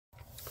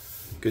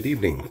Good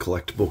evening,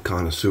 collectible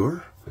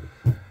connoisseur.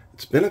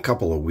 It's been a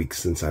couple of weeks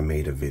since I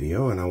made a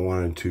video, and I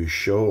wanted to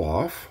show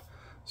off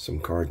some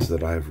cards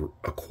that I've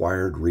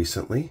acquired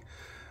recently.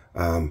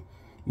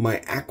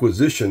 My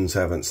acquisitions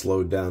haven't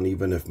slowed down,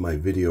 even if my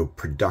video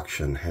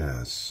production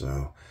has.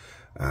 So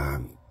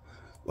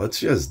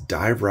let's just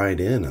dive right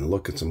in and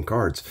look at some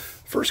cards.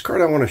 First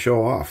card I want to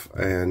show off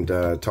and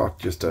talk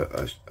just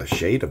a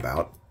shade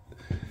about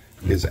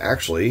is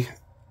actually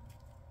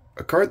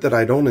a card that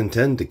I don't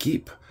intend to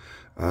keep.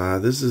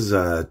 This is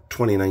a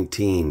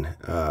 2019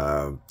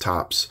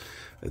 Topps.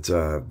 It's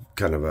a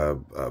kind of a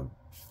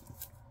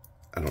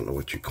I don't know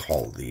what you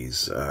call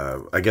these.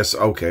 I guess,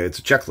 okay, it's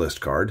a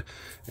checklist card.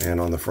 And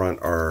on the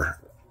front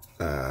are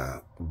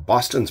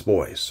Boston's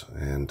Boys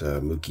and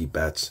Mookie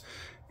Betts,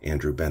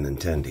 Andrew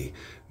Benintendi.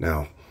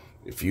 Now,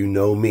 if you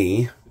know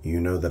me,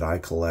 you know that I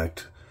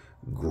collect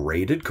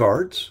graded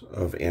cards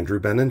of Andrew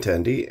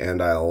Benintendi,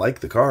 and I like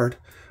the card.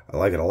 I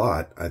like it a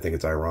lot. I think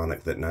it's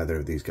ironic that neither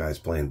of these guys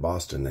play in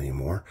Boston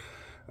anymore.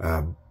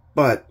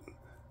 But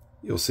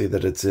you'll see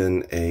that it's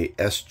in a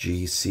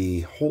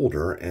SGC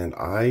holder, and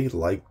I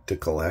like to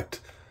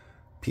collect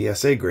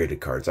PSA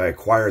graded cards. I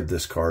acquired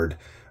this card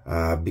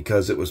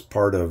because it was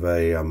part of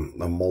a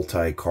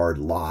multi-card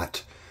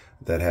lot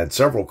that had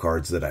several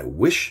cards that I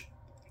wish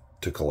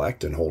to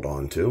collect and hold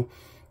on to.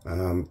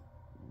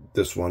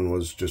 This one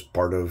was just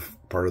part of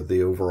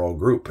the overall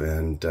group,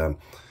 and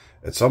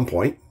at some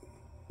point,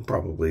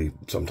 probably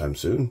sometime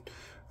soon,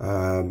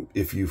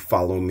 if you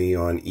follow me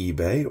on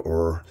eBay,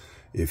 or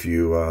if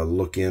you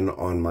look in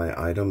on my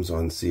items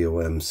on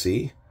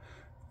COMC,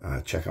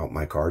 check out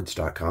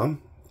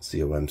mycards.com,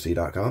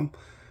 comc.com,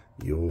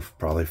 you'll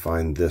probably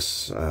find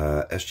this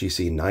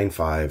SGC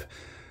 9.5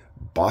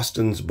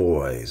 Boston's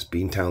Boys,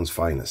 Beantown's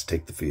Finest,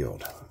 Take the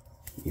Field.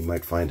 You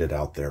might find it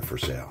out there for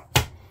sale.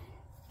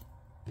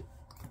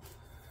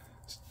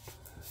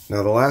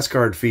 Now, the last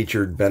card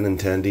featured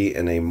Benintendi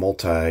in a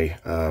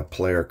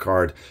multi-player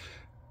card.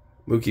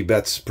 Mookie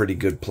Betts, pretty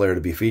good player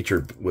to be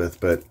featured with,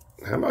 but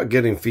how about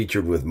getting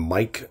featured with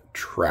Mike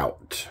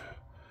Trout?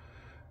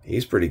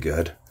 He's pretty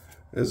good.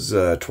 This is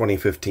a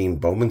 2015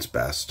 Bowman's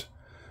Best.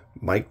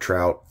 Mike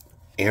Trout,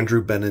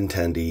 Andrew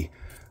Benintendi,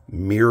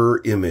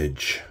 mirror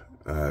image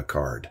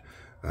card.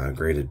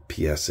 Graded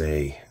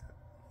PSA,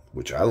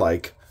 which I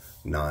like,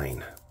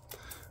 9.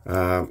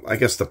 I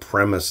guess the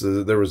premise,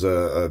 there was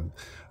a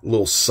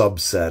little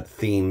subset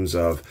themes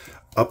of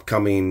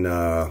upcoming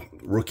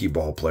rookie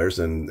ball players,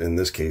 and in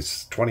this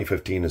case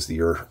 2015 is the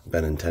year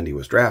Benintendi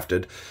was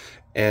drafted,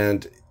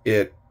 and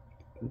it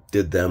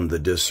did them the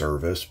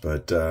disservice,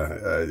 but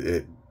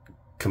it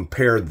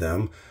compared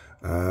them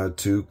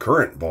to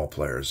current ball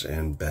players,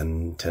 and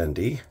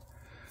Benintendi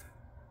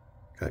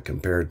got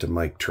compared to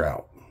Mike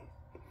Trout.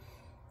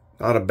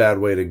 Not a bad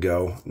way to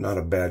go, not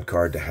a bad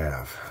card to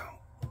have.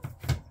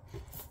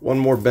 One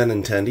more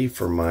Benintendi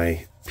for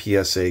my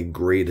PSA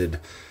graded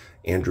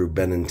Andrew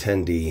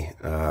Benintendi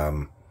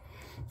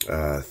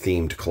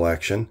themed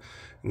collection.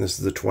 And this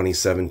is the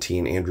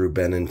 2017 Andrew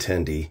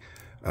Benintendi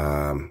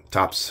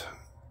Topps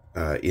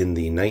in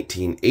the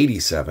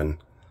 1987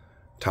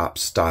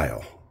 Topps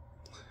style.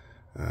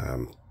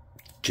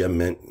 Gem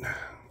Mint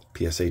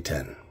PSA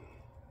 10.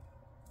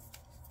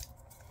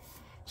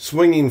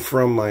 Swinging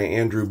from my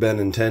Andrew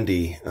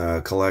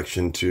Benintendi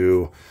collection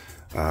to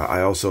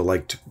I also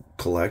like to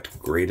collect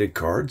graded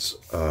cards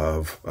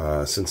of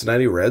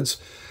Cincinnati Reds,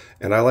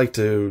 and I like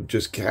to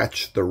just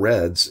catch the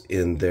Reds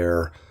in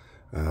their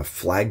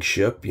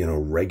flagship,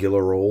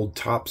 regular old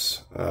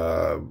Topps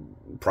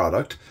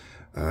product.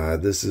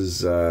 This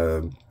is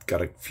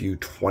got a few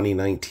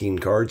 2019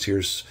 cards.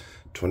 Here's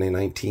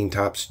 2019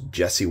 Topps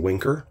Jesse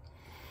Winker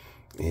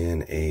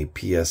in a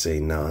PSA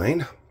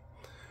 9.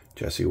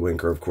 Jesse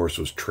Winker, of course,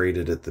 was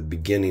traded at the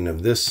beginning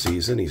of this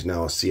season. He's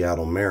now a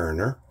Seattle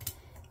Mariner.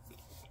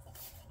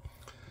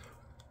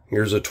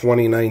 Here's a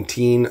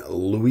 2019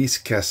 Luis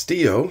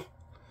Castillo,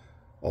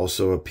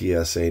 also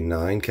a PSA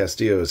 9.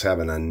 Castillo is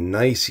having a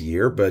nice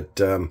year, but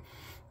the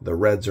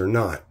Reds are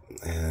not.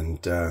 And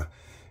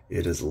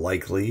it is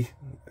likely,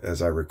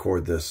 as I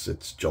record this,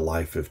 it's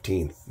July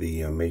 15th.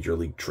 The Major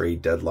League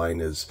trade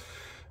deadline is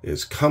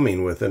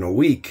coming within a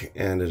week,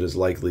 and it is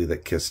likely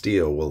that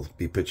Castillo will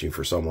be pitching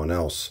for someone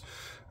else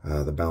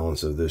the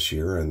balance of this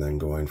year and then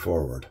going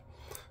forward.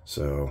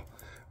 So,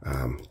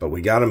 but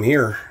we got him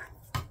here.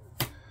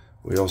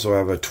 We also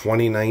have a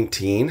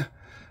 2019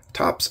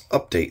 Topps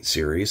Update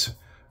Series,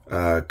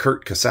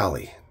 Curt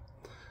Casali,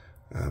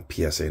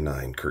 PSA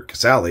 9. Curt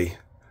Casali,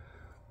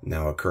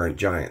 now a current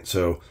Giant.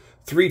 So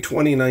 3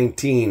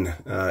 2019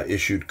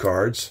 issued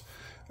cards.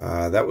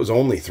 That was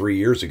only 3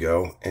 years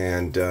ago,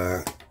 and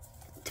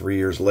 3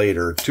 years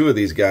later, 2 of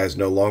these guys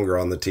no longer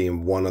on the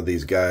team. One of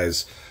these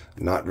guys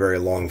not very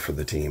long for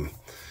the team.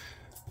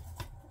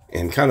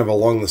 And kind of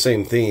along the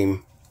same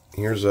theme,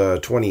 here's a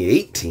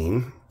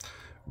 2018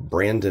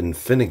 Brandon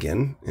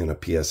Finnegan in a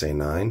PSA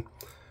 9.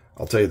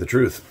 I'll tell you the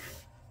truth,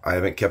 I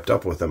haven't kept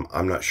up with him.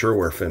 I'm not sure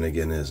where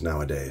Finnegan is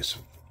nowadays.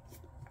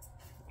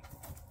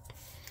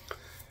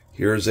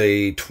 Here's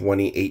a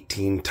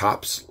 2018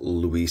 Topps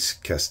Luis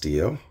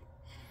Castillo.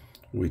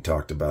 We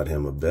talked about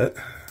him a bit.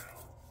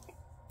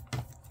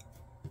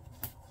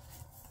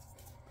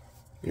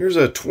 Here's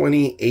a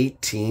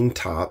 2018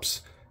 Topps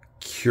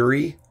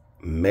Curie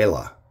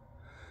Mela.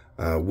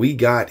 We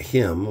got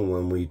him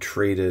when we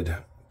traded...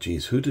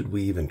 Geez, who did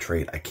we even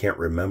trade? I can't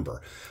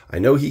remember. I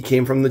know he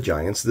came from the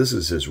Giants. This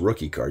is his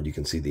rookie card. You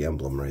can see the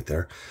emblem right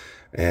there.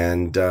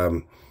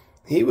 And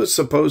he was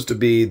supposed to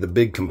be the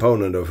big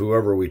component of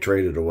whoever we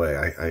traded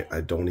away.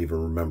 I don't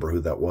even remember who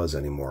that was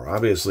anymore.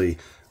 Obviously,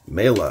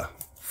 Mela,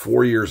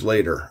 4 years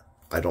later,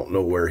 I don't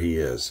know where he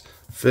is.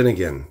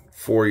 Finnegan,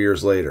 4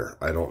 years later,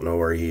 I don't know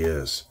where he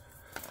is.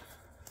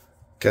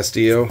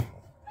 Castillo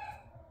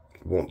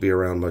won't be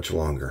around much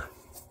longer.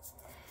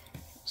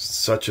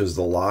 Such is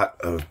the lot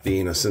of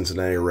being a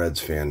Cincinnati Reds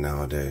fan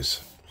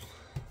nowadays.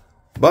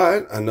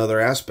 But another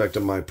aspect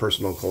of my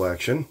personal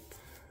collection,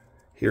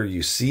 here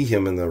you see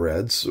him in the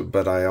Reds,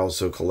 but I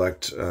also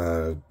collect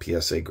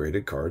PSA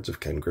graded cards of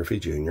Ken Griffey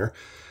Jr.,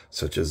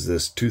 such as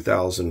this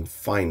 2000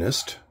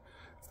 Finest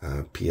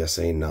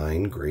PSA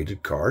 9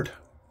 graded card.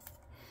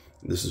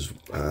 This is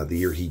the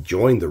year he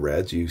joined the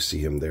Reds. You see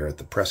him there at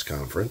the press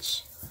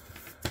conference.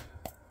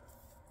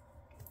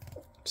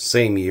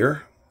 Same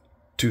year,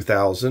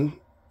 2000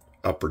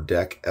 Upper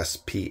Deck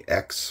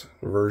SPX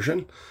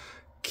version,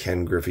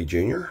 Ken Griffey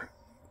Jr.,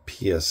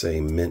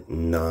 PSA Mint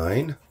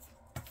 9.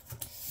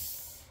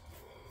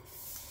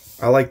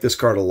 I like this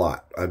card a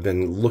lot. I've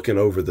been looking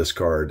over this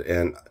card,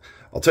 and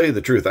I'll tell you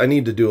the truth, I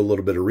need to do a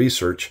little bit of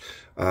research.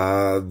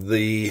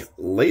 The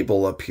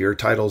label up here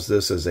titles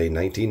this as a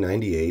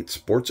 1998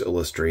 Sports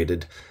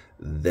Illustrated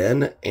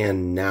Then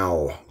and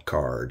Now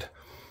card.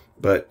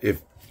 But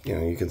if,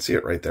 you can see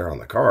it right there on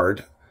the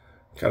card,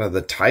 kind of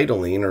the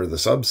titling or the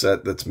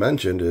subset that's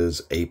mentioned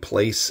is A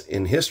Place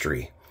in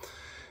History.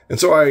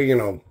 And so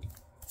I,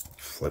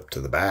 flip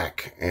to the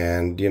back,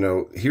 and,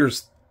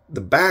 here's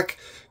the back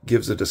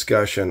gives a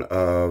discussion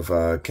of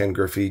Ken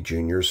Griffey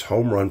Jr.'s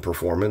home run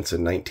performance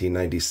in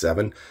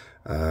 1997.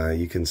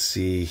 You can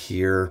see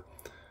here,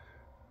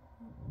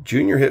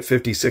 Jr. hit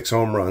 56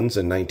 home runs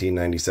in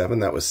 1997.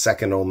 That was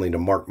second only to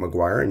Mark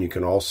McGwire. And you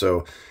can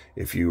also,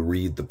 if you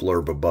read the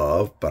blurb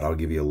above, but I'll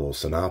give you a little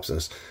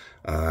synopsis,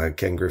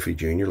 Ken Griffey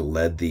Jr.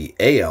 led the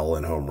AL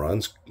in home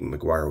runs.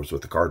 McGwire was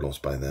with the Cardinals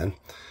by then.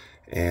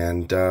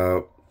 And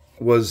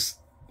was,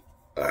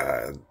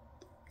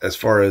 as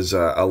far as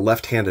a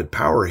left-handed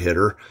power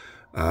hitter,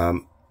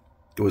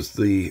 was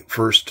the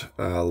first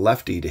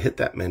lefty to hit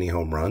that many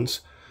home runs.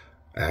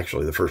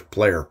 Actually, the first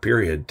player,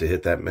 period, to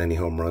hit that many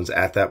home runs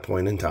at that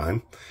point in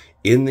time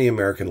in the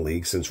American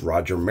League, since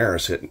Roger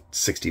Maris hit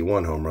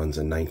 61 home runs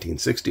in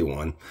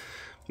 1961.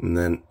 And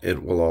then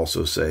it will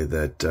also say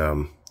that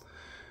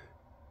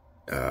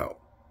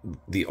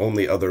the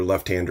only other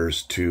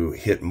left-handers to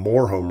hit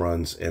more home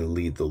runs and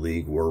lead the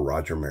league were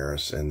Roger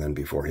Maris, and then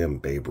before him,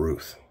 Babe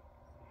Ruth.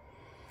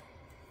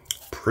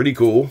 Pretty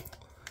cool.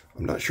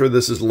 I'm not sure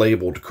this is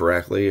labeled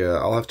correctly.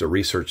 I'll have to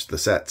research the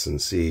sets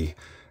and see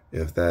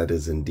if that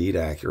is indeed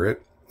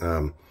accurate.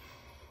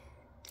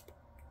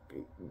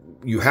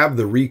 You have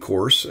the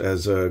recourse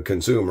as a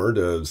consumer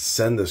to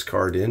send this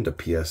card in to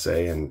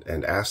PSA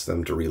and ask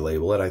them to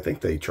relabel it. I think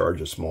they charge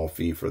a small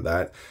fee for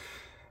that.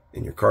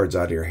 And your card's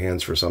out of your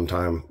hands for some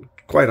time.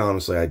 Quite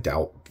honestly, I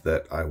doubt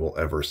that I will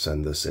ever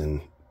send this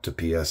in to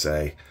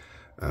PSA.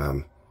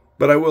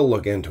 But I will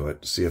look into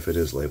it, see if it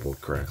is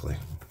labeled correctly.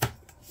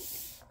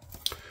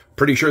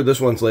 Pretty sure this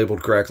one's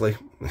labeled correctly.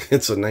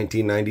 It's a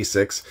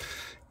 1996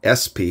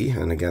 SP,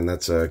 and again,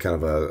 that's a kind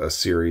of a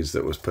series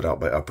that was put out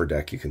by Upper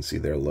Deck. You can see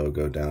their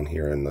logo down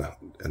here in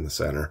the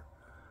center.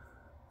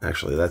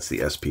 Actually, that's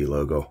the SP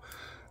logo.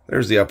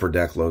 There's the Upper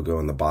Deck logo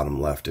in the bottom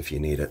left if you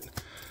need it.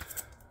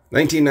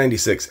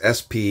 1996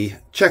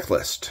 SP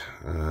checklist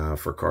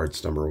for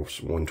cards number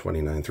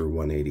 129 through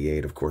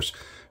 188, of course,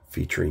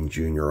 featuring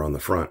Junior on the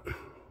front.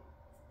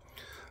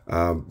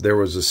 There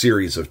was a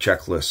series of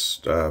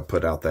checklists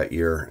put out that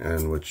year,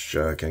 in which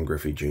Ken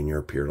Griffey Jr.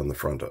 appeared on the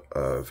front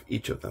of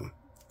each of them.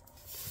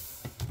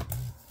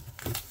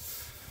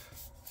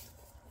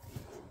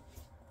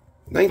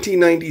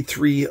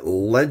 '93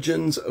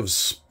 Legends of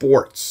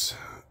Sports,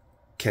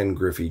 Ken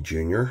Griffey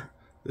Jr.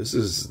 This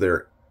is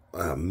their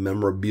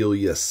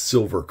memorabilia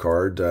silver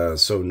card,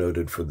 so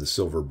noted for the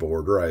silver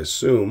border. I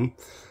assume,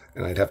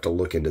 and I'd have to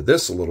look into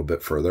this a little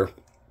bit further,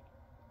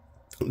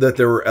 that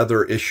there were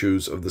other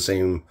issues of the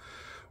same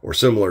or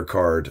similar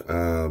card,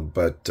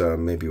 but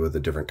maybe with a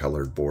different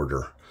colored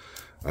border.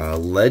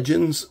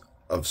 Legends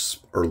of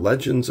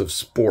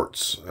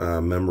Sports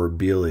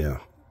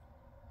memorabilia.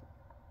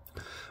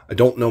 I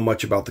don't know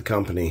much about the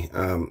company.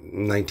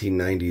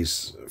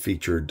 1990s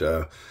featured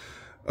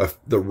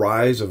the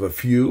rise of a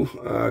few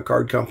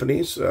card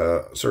companies.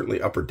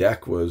 Certainly Upper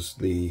Deck was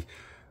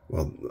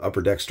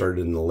Upper Deck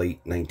started in the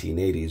late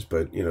 1980s,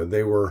 but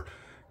they were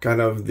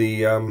kind of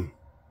the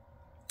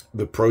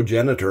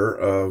progenitor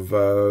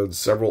of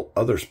several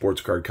other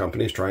sports card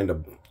companies trying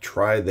to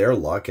try their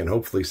luck and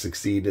hopefully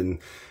succeed in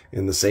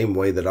the same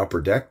way that Upper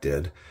Deck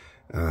did.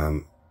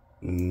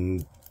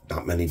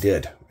 not many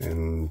did.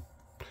 And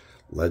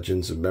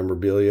Legends of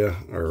Memorabilia,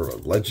 or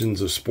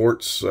Legends of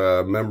Sports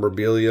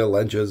Memorabilia,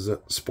 Legends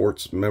of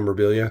Sports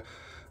Memorabilia,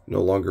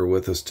 no longer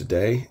with us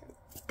today.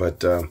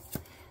 But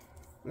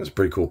that's a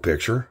pretty cool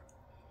picture.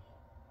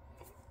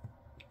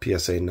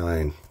 PSA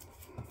 9.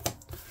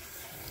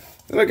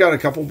 And I got a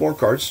couple more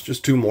cards,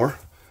 just 2 more.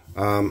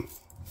 I'm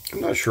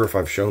not sure if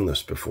I've shown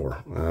this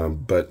before,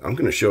 but I'm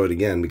going to show it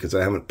again because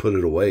I haven't put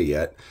it away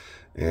yet.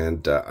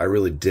 And I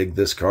really dig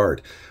this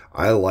card.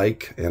 I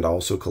like and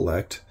also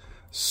collect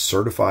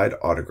certified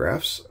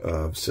autographs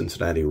of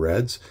Cincinnati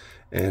Reds.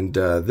 And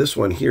this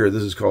one here,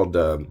 this is called,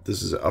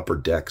 this is Upper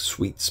Deck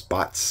Sweet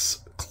Spots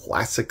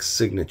Classic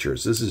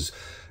Signatures. This is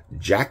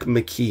Jack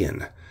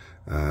McKeon,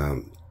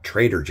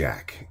 Trader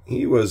Jack.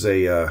 He was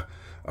a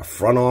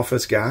front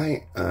office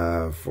guy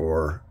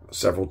for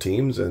several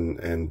teams,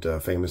 and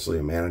famously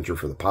a manager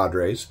for the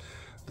Padres,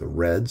 the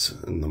Reds,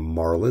 and the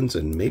Marlins,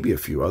 and maybe a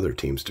few other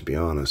teams, to be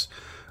honest.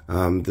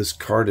 This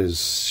card is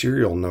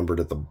serial numbered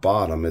at the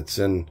bottom. It's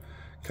in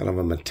kind of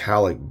a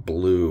metallic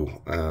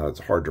blue.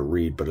 It's hard to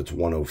read, but it's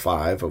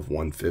 105 of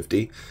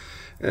 150.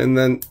 And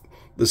then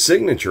the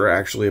signature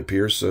actually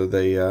appears, so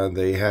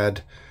they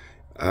had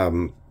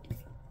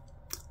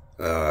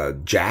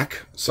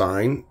Jack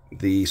sign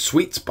the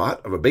sweet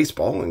spot of a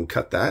baseball and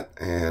cut that,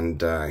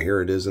 and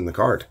here it is in the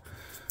card.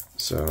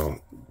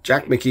 So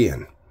Jack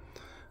McKeon,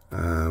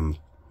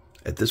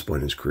 at this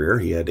point in his career,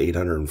 he had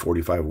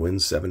 845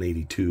 wins,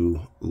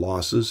 782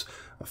 losses,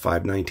 a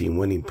 .519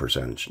 winning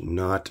percentage.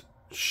 Not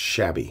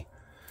shabby.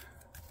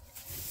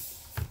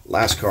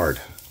 Last card,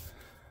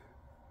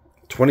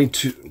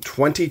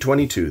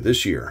 2022,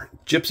 this year,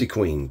 Gypsy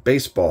Queen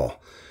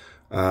baseball.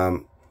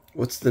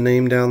 What's the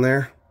name down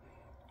there?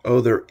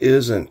 Oh, there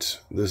isn't.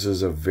 This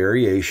is a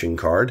variation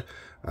card.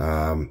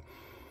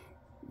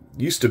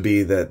 Used to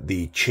be that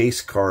the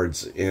chase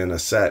cards in a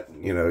set,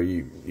 you know,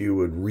 you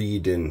would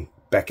read in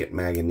Beckett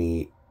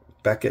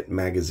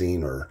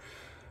magazine or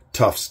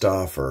Tough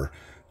Stuff, or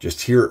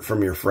just hear it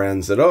from your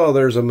friends that, oh,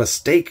 there's a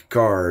mistake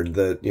card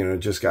that, you know,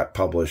 just got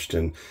published,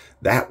 and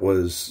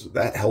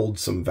that held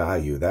some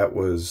value. That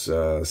was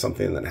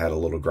something that had a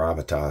little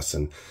gravitas.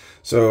 And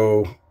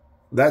so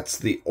that's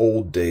the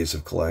old days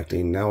of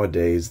collecting.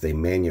 Nowadays, they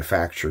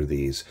manufacture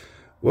these.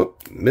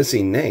 Whoop,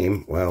 missing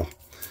name. Well,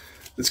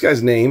 this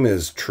guy's name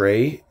is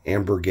Trey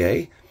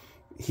Ambergay.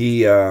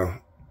 He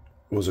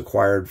was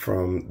acquired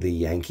from the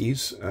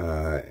Yankees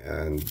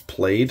and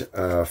played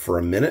for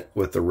a minute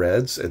with the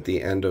Reds at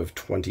the end of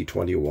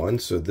 2021.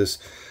 So this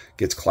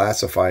gets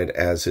classified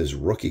as his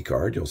rookie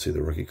card. You'll see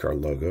the rookie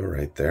card logo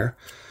right there.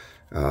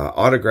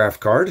 Autograph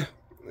card.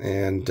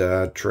 And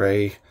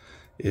Trey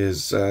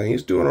is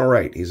he's doing all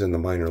right. He's in the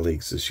minor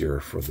leagues this year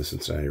for the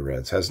Cincinnati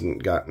Reds.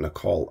 Hasn't gotten a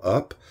call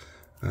up,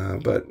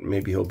 but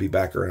maybe he'll be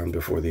back around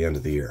before the end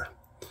of the year.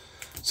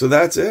 So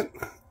that's it.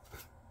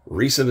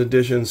 Recent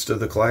additions to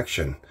the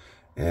collection,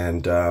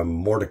 and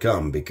more to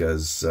come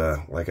because,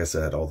 like I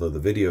said, although the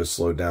video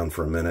slowed down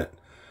for a minute,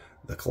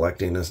 the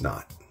collecting is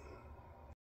not.